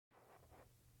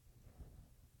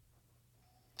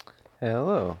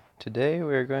Hello, today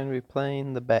we're going to be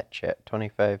playing the Batchat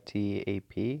 25T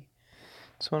AP.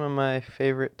 It's one of my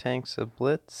favorite tanks of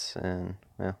Blitz, and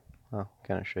well, I'll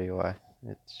kind of show you why.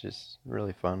 It's just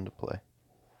really fun to play.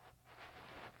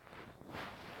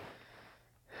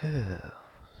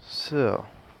 So,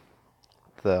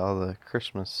 with all the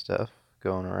Christmas stuff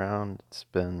going around, it's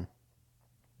been,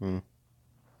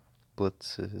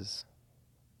 Blitz has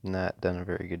not done a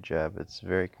very good job. It's a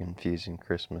very confusing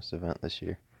Christmas event this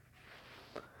year.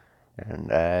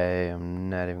 And I am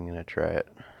not even going to try it.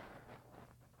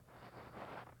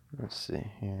 Let's see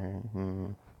here.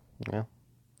 Well,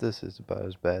 this is about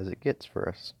as bad as it gets for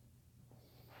us.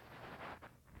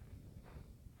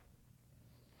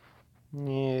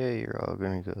 Yeah, you're all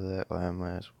gonna go that way. I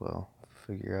might as well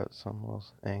figure out some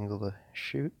else angle to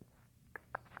shoot.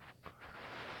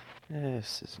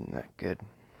 This is not good.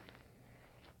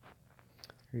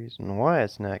 The reason why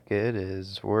it's not good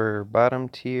is we're bottom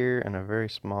tier in a very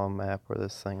small map where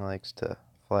this thing likes to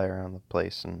fly around the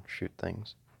place and shoot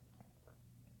things.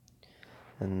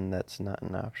 And that's not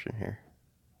an option here.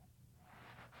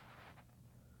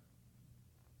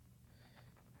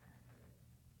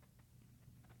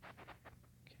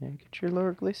 Can I get your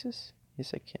lower glacis?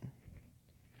 Yes, I can.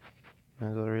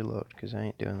 I'll go reload because I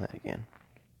ain't doing that again.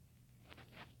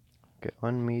 Get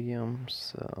one medium,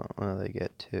 so well, they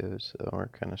get two, so we're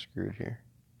kind of screwed here.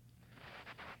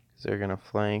 Because they're gonna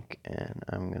flank, and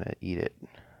I'm gonna eat it.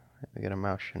 We got a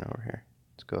Maushin over here.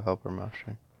 Let's go help our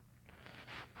Maushin.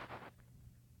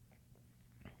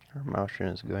 Our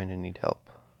Maushin is going to need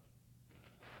help.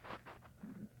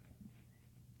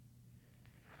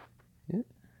 Yeah.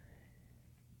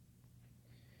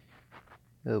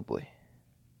 Oh boy.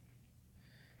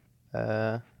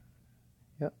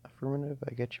 Yeah, affirmative.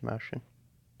 I get you, Maushin.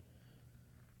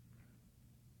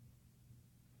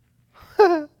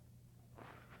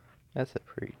 That's a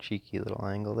pretty cheeky little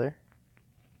angle there.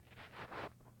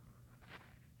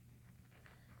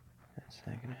 That's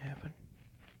not gonna happen.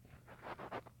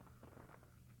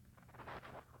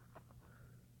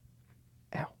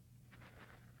 Ow.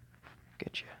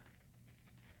 Get you.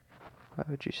 Why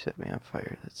would you set me on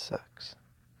fire? That sucks.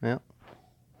 Well,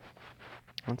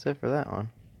 that's it for that one.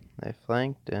 They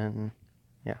flanked and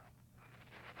yeah.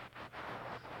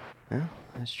 Well,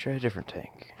 let's try a different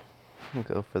tank. We'll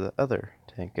go for the other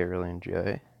tank I really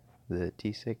enjoy, the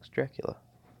T6 Dracula.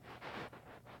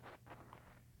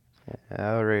 I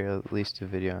already released a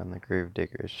video on the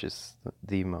Gravedigger. It's just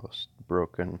the most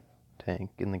broken tank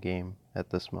in the game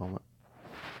at this moment.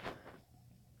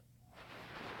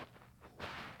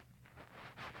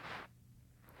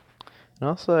 And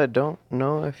also, I don't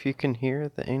know if you can hear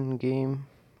the in-game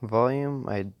volume.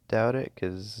 I doubt it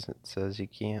because it says you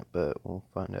can't, but we'll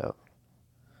find out.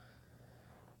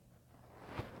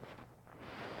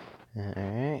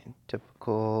 Alright,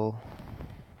 typical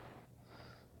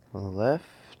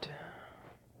left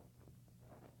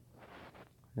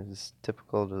is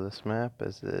typical to this map,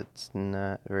 as it's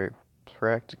not very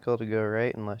practical to go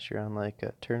right unless you're on like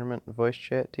a tournament voice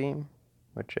chat team,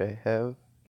 which I have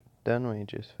done. We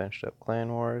just finished up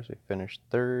Clan Wars. We finished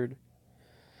third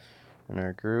in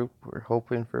our group. We're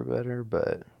hoping for better,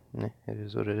 but it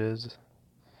is what it is.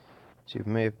 As you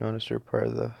may have noticed, we're part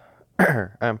of the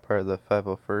I'm part of the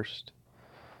 501st.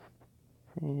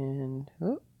 And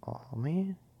oh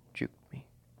man, juked me.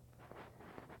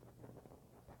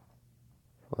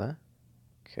 What?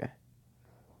 Okay.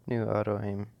 New auto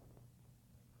aim.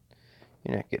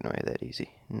 You're not getting away that easy.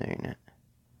 No, you're not.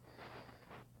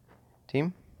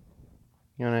 Team?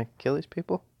 You wanna kill these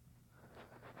people?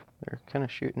 They're kinda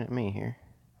shooting at me here.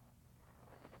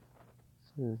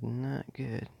 This is not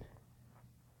good.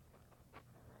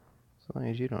 As long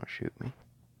as you don't shoot me.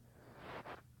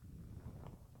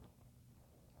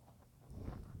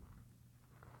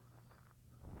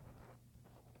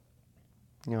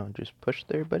 You wanna just push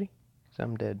there, buddy? 'Cause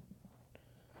I'm dead.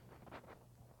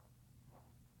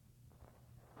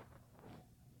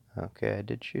 Okay, I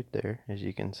did shoot there, as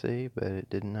you can see, but it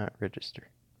did not register.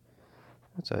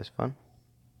 That's always fun.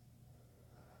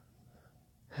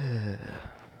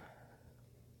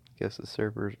 Guess the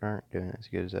servers aren't doing as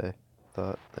good as I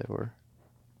thought they were.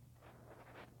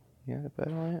 You got a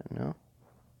battle yet? No?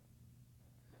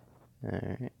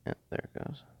 Alright, yep, there it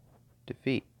goes.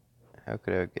 Defeat. How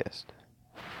could I have guessed?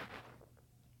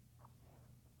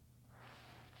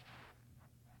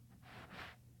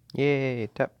 Yay,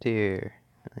 top tier.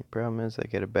 The problem is I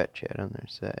get a Batchat on their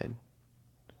side.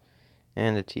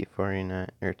 And a T49,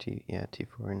 or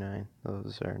T49.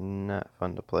 Those are not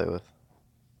fun to play with.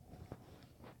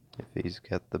 If he's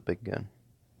got the big gun.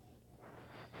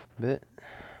 But,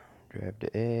 drive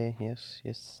to A,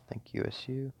 yes, thank you,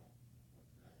 SU.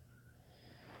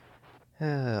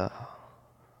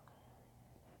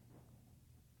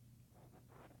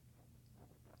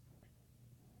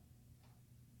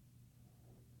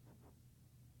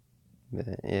 But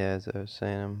yeah, as I was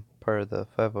saying, I'm part of the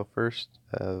 501st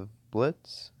of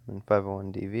Blitz and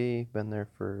 501 DV. Been there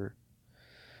for,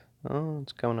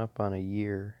 it's coming up on a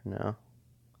year now.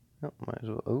 Oh, might as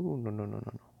well. Oh, no, no, no,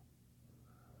 no, no.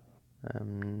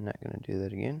 I'm not going to do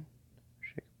that again.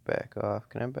 Should back off.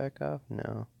 Can I back off?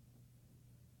 No.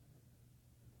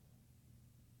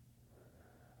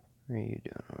 What are you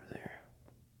doing over there?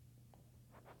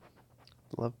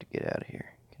 Love to get out of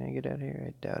here. Can I get out of here?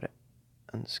 I doubt it.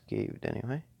 Unscathed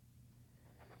anyway.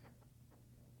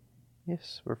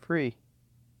 Yes, we're free.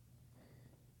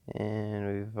 And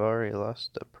we've already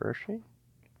lost a Pershing?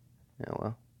 Oh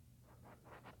well.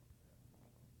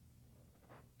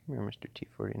 Come here, Mr.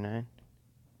 T-49.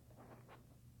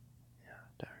 Yeah,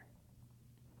 darn.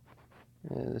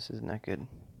 This is not good.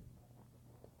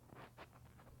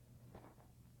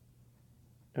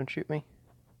 Don't shoot me.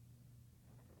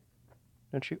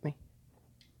 Don't shoot me.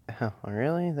 Oh,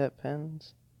 really? That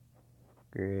pens?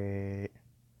 Great.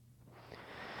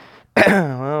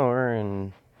 Well, we're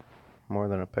in more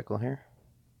than a pickle here.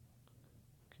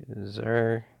 Because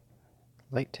our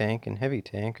light tank and heavy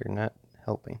tank are not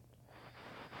helping.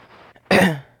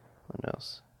 What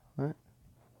else? What?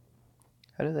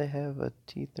 How do they have a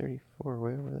T-34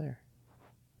 way over there?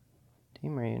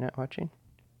 Team, are you not watching?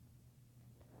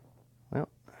 Well,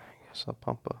 I guess I'll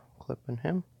pump a clip in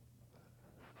him.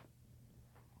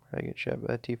 Probably get shot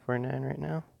by a T-49 right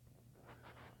now.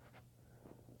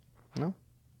 No?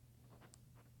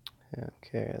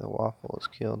 Okay, the waffle has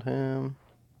killed him.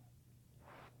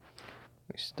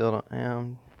 We still don't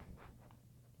have.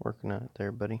 Working on it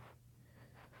there, buddy.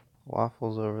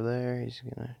 Waffle's over there. He's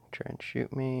gonna try and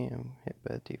shoot me. I'm hit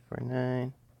by a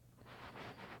T-49.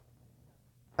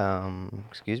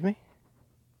 Excuse me?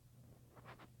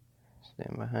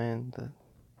 Stand behind the...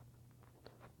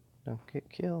 Don't get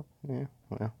killed. Yeah,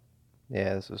 well.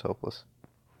 Yeah, this is hopeless.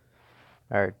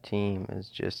 Our team is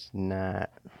just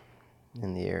not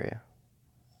in the area.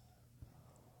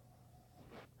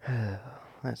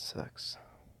 That sucks.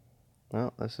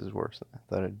 Well, this is worse than I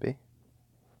thought it'd be.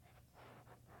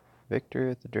 Victory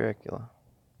at the Dracula.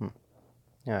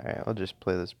 Alright, I'll just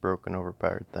play this broken,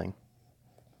 overpowered thing.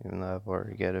 Even though I've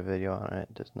already got a video on it,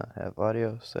 it does not have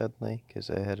audio, sadly, because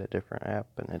I had a different app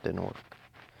and it didn't work.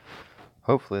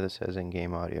 Hopefully this has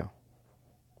in-game audio.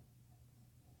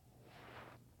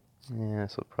 Yeah,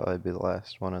 this will probably be the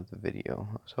last one of the video.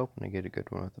 I was hoping to get a good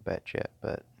one with the bat chat,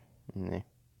 but nah,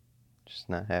 just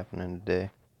not happening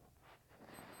today.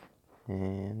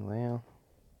 And well,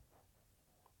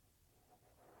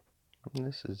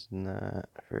 this is not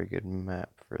a very good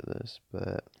map for this,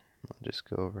 but I'll just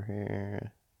go over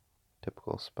here.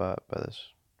 Typical spot by this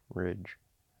ridge.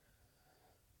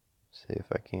 See if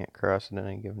I can't cross it at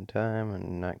any given time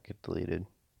and not get deleted.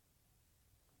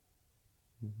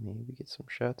 Maybe get some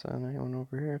shots on anyone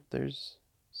over here if there's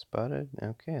spotted.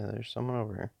 Okay, there's someone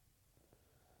over here.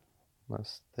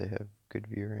 Unless they have good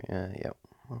view. Yep,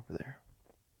 over there.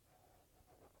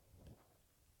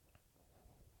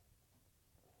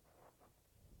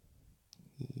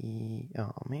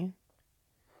 Oh, man.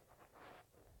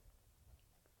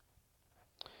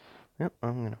 Yep,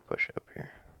 I'm going to push up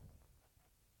here.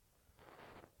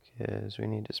 Because we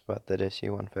need to spot that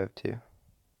SU-152.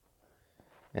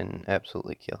 And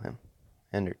absolutely kill him.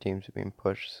 And our teams are being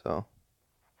pushed, so...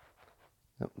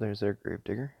 Oh, there's their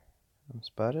gravedigger. I'm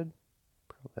spotted.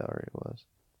 Probably already was.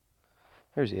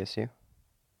 There's the SU.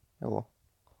 Hello.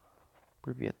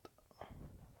 Привет.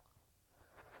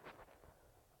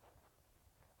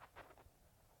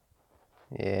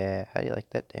 Yeah, how do you like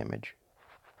that damage?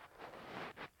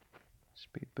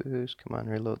 Speed boost. Come on,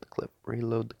 reload the clip.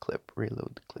 Reload the clip.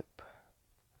 Reload the clip.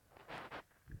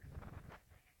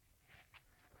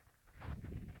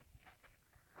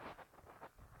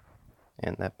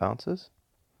 And that bounces.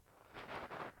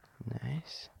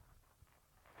 Nice.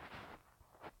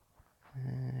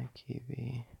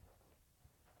 QB.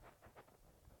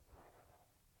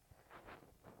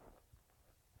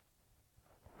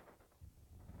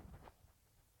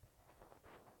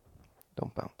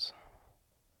 Don't bounce.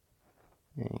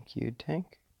 And Q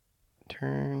tank.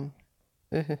 Turn.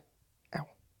 Ow. Ow.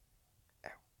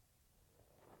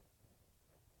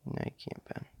 Now you can't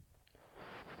bend.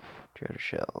 Treasure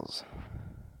shells.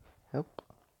 Help.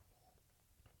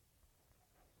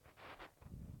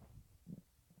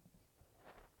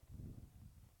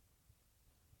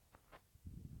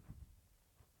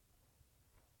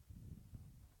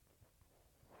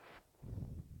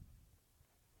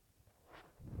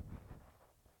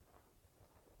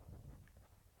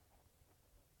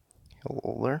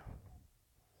 Bowler.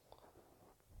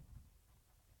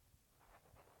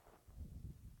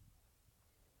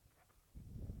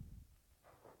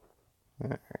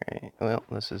 Alright, well,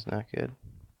 this is not good.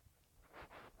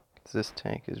 'Cause this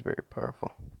tank is very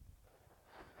powerful.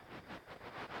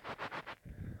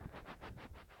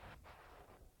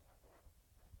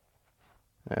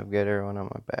 I've got everyone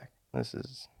on my back. This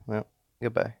is, well,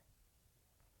 goodbye.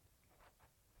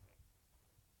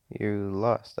 You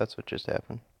lost. That's what just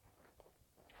happened.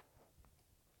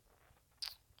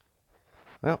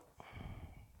 Well,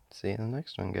 see you in the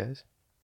next one, guys.